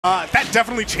That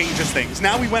definitely changes things.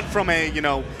 Now we went from a,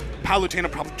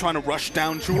 Palutena probably trying to rush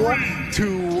down Jewel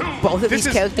to... Both of these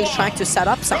characters trying to set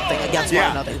up something against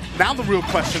one another. Now the real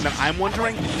question that I'm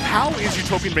wondering, how is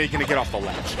Utopian Ray going to get off the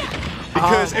ledge?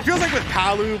 Because it feels like with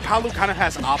Palu kind of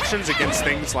has options against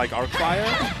things like Arcfire,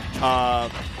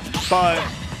 but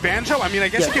Banjo, I mean, I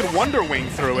guess you can Wonder Wing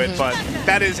through it, but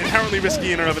that is inherently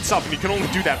risky in and of itself, and you can only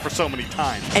do that for so many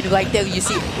times. And right there, you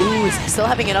see Ooze still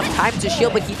having enough time to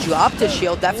shield, but he dropped his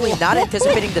shield, definitely not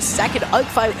anticipating the second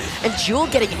Arcfire, and Jewel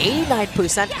getting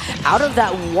 89% out of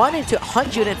that 1 into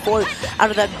 104 out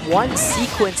of that one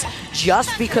sequence,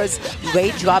 just because Ray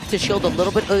dropped his shield a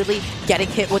little bit early, getting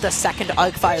hit with a second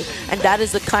Arcfire. And that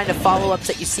is the kind of follow-ups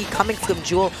that you see coming from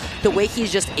Jewel, the way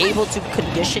he's just able to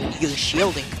condition your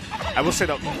shielding. I will say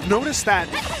though, notice that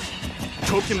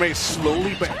Utopian Ray is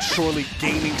slowly but surely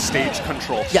gaining stage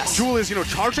control. Yes. Jewel is,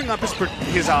 charging up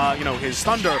his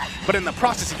thunder, but in the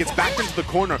process he gets backed into the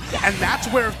corner, and that's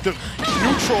where the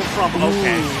neutral from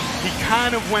he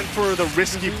kind of went for the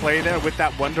risky play there with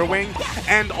that Wonder Wing,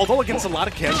 and although against a lot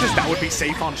of characters that would be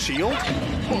safe on shield,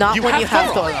 not when you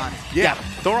have Thoron. Yeah.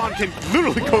 Thoron can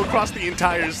literally go across the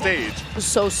entire stage.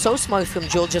 So smart from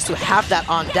Jewel just to have that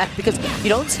on deck, because you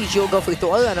don't see Jewel go for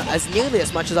Thoron as nearly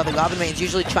as much as other Robin mains,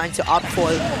 usually trying to opt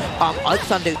for Arc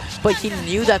Thunder, but he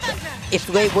knew that if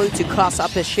Ray were to cross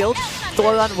up his shield,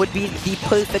 Thoron would be the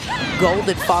perfect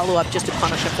golden follow-up just to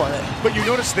punish him for it. But you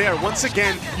notice there, once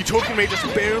again, Utopian Ray just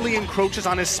barely encroaches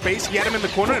on his space. He had him in the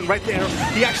corner, and right there,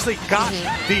 he actually got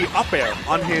the up air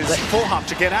on his full hop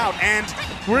to get out, and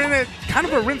we're in a kind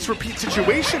of a rinse-repeat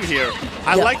situation here.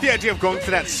 I like the idea of going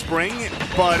for that spring,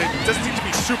 but it doesn't seem to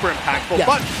be super impactful.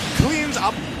 But cleans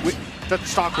up with the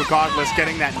stock regardless.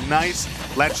 Getting that nice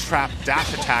ledge trap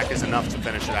dash attack is enough to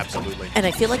finish it, absolutely. And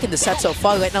I feel like in the set so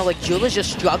far right now, Jewel is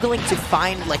just struggling to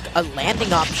find a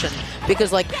landing option,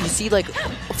 because you see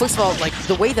first of all,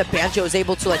 the way that Banjo is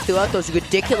able to throw out those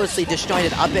ridiculously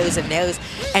disjointed up airs and nairs,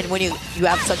 and when you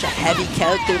have such a heavy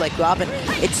character like Robin,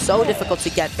 it's so difficult to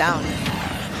get down.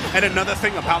 And another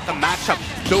thing about the matchup,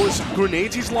 those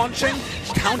grenades he's launching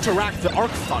counteract the Arc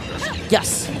Thunders.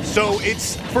 Yes. So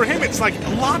for him, it's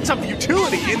lots of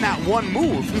utility in that one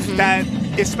move, that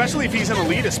especially if he's in a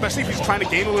lead, especially if he's trying to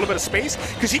gain a little bit of space,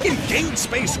 because he can gain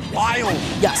space while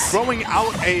throwing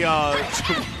out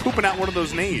pooping out one of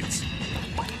those nades.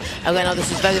 And right now,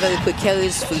 this is very, very quick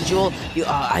carries for Jewel.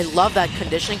 I love that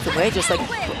conditioning from Ray, just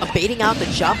baiting out the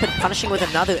jump and punishing with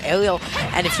another aerial.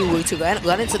 And if you were to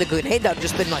run into the grenade, that would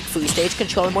just been free stage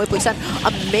control and more percent.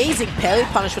 Amazing parry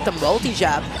punish with the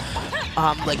multi-jab.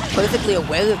 Perfectly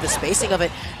aware of the spacing of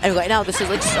it. And right now, this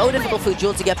is so difficult for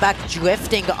Jewel to get back,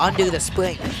 drifting under the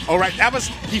spring. All right,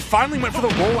 he finally went for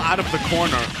the roll out of the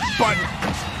corner, but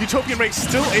Utopian Ray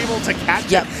still able to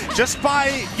catch it just by,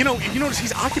 if you notice,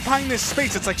 he's occupying this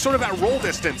space. It's sort of at roll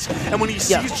distance. And when he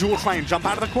sees Jewel try and jump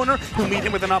out of the corner, he'll meet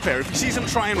him with an up air. If he sees him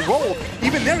try and roll,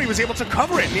 even there he was able to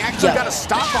cover it, and he actually got a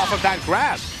stop off of that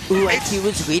grab. Ooh, and he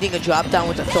was reading a drop down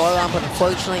with the Thoron, but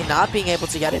unfortunately not being able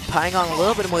to get it, piling on a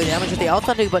little bit more damage with the Out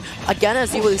Thunder. But again,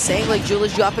 as you were saying, Jewel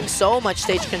is dropping so much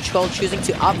stage control, choosing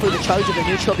to opt for the charge of the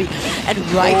neutral B, and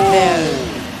right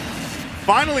there.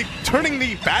 Finally turning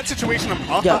the bad situation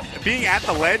of being at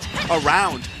the ledge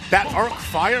around. That Arc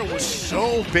Fire was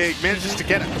so big, manages to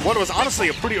get what was honestly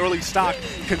a pretty early stock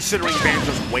considering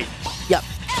Banjo's weight. Yep.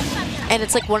 And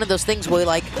it's one of those things where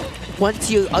once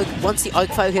the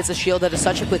Arcfire hits a shield, that is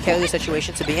such a precarious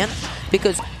situation to be in,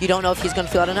 because you don't know if he's going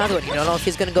to throw out another one. You don't know if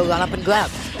he's going to go run up and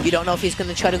grab. You don't know if he's going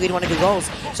to try to lead one of your rolls.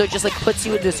 So it just puts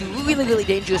you in this really, really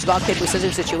dangerous rock, paper,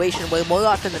 scissors situation where more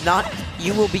often than not,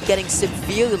 you will be getting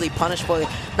severely punished for it.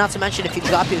 Not to mention, if you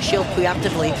drop your shield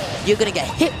preemptively, you're going to get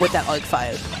hit with that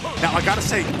Arcfire. Now, I got to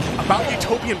say, about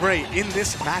Utopian Ray in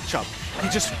this matchup, he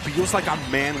just feels like a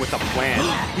man with a plan.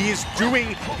 He is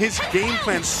doing his game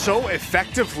plan so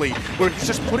effectively, where he's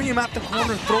just putting him at the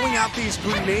corner, throwing out these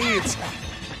grenades.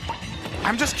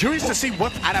 I'm just curious to see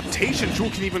what adaptation Jewel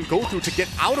can even go through to get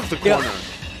out of the corner.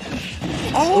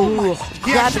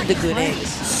 Grabbing the grenades.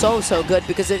 So good,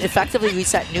 because it effectively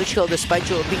reset neutral despite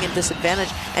Jewel being in disadvantage,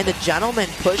 and the gentleman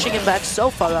pushing him back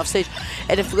so far off stage.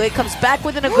 And if Ray comes back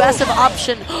with an aggressive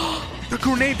option, the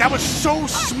grenade, that was so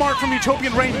smart from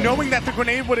Utopian Ray, knowing that the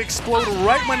grenade would explode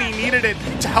right when he needed it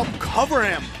to help cover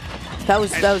him. That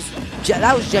was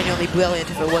genuinely brilliant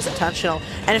if it was intentional.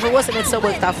 And if it wasn't, it still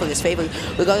worked out for his favor.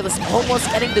 Regardless, almost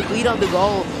getting the lead on the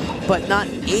roll, but not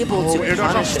able to air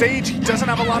dodge off stage. He doesn't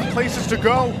have a lot of places to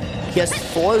go. He has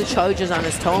 4 charges on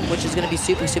his tome, which is going to be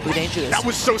super, super dangerous. That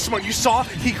was so smart. You saw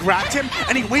he grabbed him,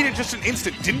 and he waited just an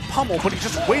instant. Didn't pummel, but he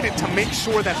just waited to make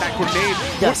sure that that grenade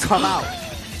would come out.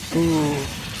 Ooh.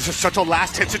 This is such a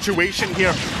last-hit situation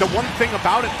here. The one thing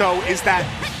about it, though, is that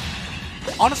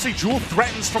honestly, Jewel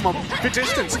threatens from a good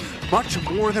distance much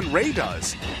more than Ray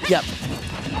does. Yep.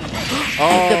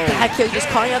 And the back here, just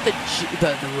calling out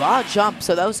the raw jump.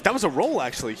 So that was a roll,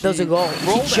 actually. That was a roll.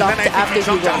 Rolled, he jumped after he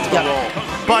rolled. After the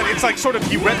roll. But it's like sort of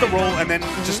he read the roll and then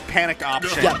just panicked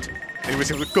option. Yep. And he was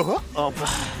able to go. Oh.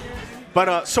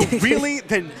 But so really,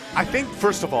 then I think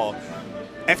first of all,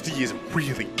 FD is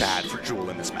really bad for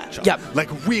Jewel in this matchup. Yep. Like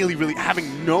really, really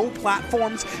having no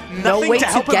platforms, no nothing way to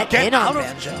help him get in out on of.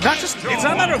 Banjo. It's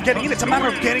not a matter of getting in, it's a matter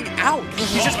of getting out.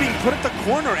 He's just being put at the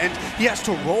corner and he has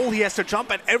to roll, he has to jump,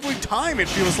 and every time it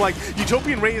feels like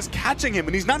Utopian Ray is catching him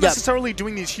and he's not necessarily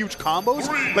doing these huge combos.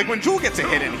 Like when Jewel gets a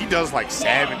hit in, he does like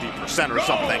 70% or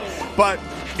something. But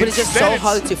it's just so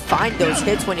hard to find those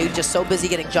hits when you're just so busy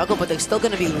getting juggled, but they're still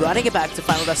going to be running it back to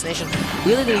Final Destination.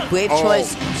 Really, really brave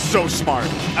choice. So smart.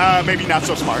 Maybe not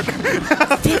so smart.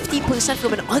 50%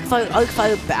 from an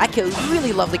Arc-Fire back here.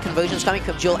 Really lovely conversions coming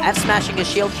from Jewel. F-smashing his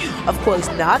shield. Of course,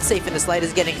 not safe in the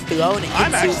slightest, getting thrown into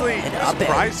I'm actually an up air.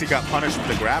 surprised he got punished with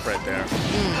the grab right there.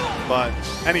 But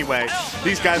anyway,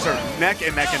 these guys are neck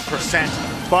and neck in percent.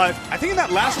 But I think in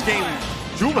that last game,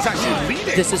 Jewel was actually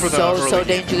leading. This is so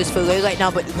dangerous for Ray right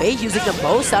now, but Ray using the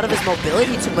most out of his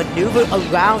mobility to maneuver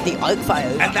around the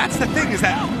Arc-Fire. And that's the thing, is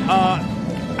that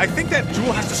I think that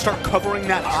Jewel has to start covering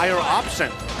that higher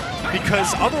option.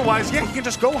 Because otherwise, yeah, he can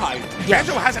just go high. Yeah.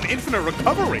 Banjo has an infinite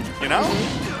recovery, you know?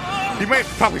 He might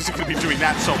probably going to be doing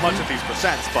that so much at these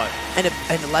percents, but... And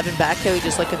an 11 back carry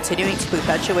just like continuing to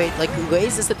perpetuate like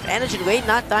Ray's disadvantage, and Ray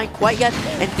not dying quite yet,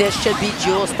 and this should be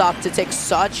Jewel's stop to take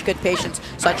such good patience,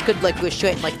 such good like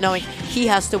restraint, like knowing he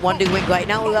has to Wonder Wing right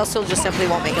now or else he'll just simply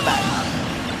won't make it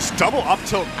back. It's double up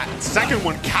tilt. Second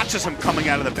one catches him coming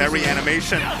out of the berry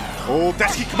animation. Oh,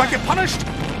 he might get punished.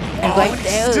 And right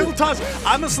there. Still does.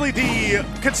 Honestly,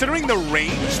 considering the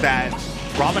range that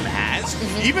Robin has,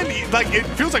 even like it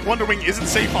feels like Wonder Wing isn't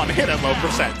safe on hit at low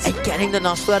percents. And getting the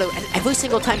Nosferatu, and every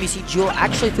single time you see Jewel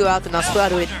actually throw out the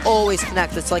Nosferatu, it always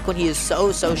connects. It's like when he is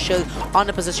so sure on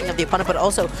the positioning of the opponent. But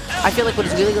also, I feel like what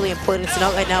is really important to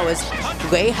note right now is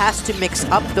Ray has to mix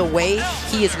up the way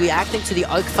he is reacting to the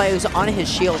arc fires on his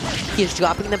shield. He is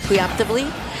dropping them preemptively,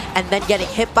 and then getting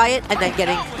hit by it, and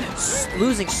then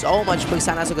losing so much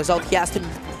percent as a result. He has to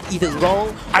either roll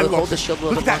or hold the shield a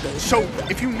little bit longer. So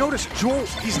if you notice, Jewel,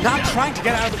 he's not trying to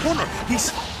get out of the corner.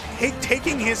 He's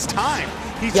taking his time.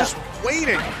 He's just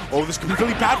waiting. Oh, this could be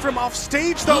really bad for him off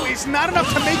stage, though. It's not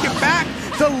enough to make it back.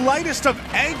 The lightest of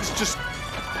eggs just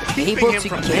keeping able him to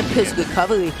from gimp his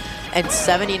recovery, and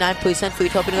 79% for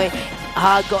Utopian Ray.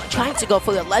 Trying to go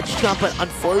for the ledge jump, but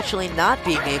unfortunately not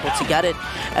being able to get it.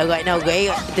 Right now, Ray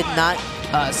did not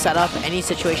set up any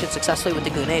situation successfully with the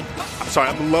grenade. I'm sorry,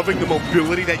 I'm loving the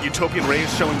mobility that Utopian Ray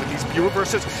is showing with these viewer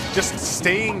versus just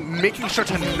making sure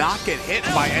to not get hit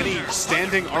by any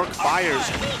standing arc fires.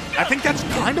 I think that's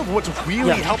kind of what's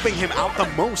really helping him out the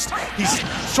most. He's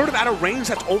sort of at a range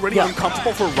that's already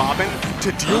uncomfortable for Robin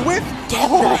to deal with. Get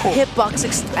the hitbox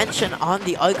extension on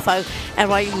the arc fire. And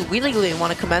what I really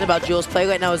want to commend about Jewel's play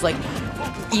right now is like,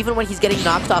 even when he's getting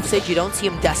knocked off stage, you don't see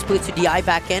him desperate to DI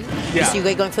back in. You see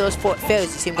Ray going for those fairs,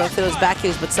 you see him going for those back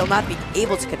airs, but still not being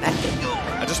able to connect it.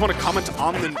 I just want to comment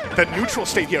on the neutral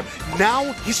state here.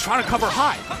 Now he's trying to cover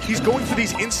high. He's going for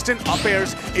these instant up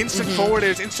airs, instant forward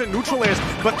airs, instant neutral airs,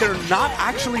 but they're not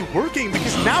actually working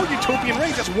because now Utopian Ray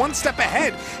is just one step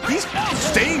ahead. He's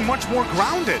staying much more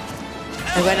grounded.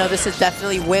 And right now, this is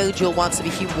definitely where Jewel wants to be.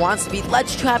 He wants to be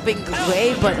ledge trapping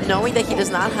Ray, but knowing that he does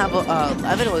not have a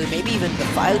 11 or maybe even the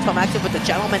Fire Tome active with the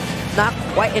Gentleman, not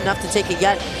quite enough to take it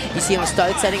yet. You see him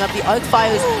start setting up the Arc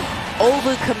Fires,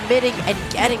 over-committing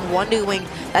and getting Wonder Wing.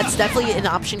 That's definitely an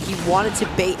option he wanted to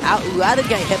bait out rather than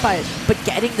getting hit by it, but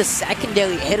getting the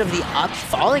secondary hit of the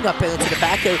falling up into the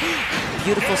back air.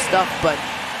 Beautiful stuff, but...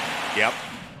 Yep.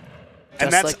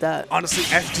 And that's like that. Honestly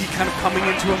FD kind of coming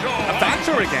into a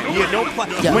factor again. He had no plan.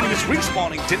 When he was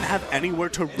respawning, didn't have anywhere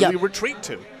to really retreat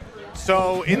to.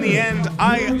 So in the end,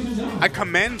 I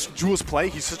commend Jewel's play.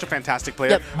 He's such a fantastic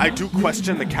player. I do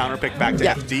question the counter pick back to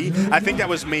FD. I think that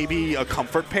was maybe a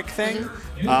comfort pick thing.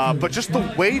 But just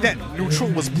the way that neutral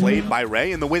was played by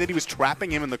Ray and the way that he was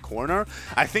trapping him in the corner,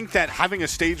 I think that having a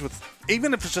stage with,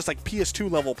 even if it's just like PS2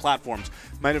 level platforms,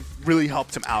 might have really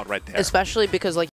helped him out right there. Especially because like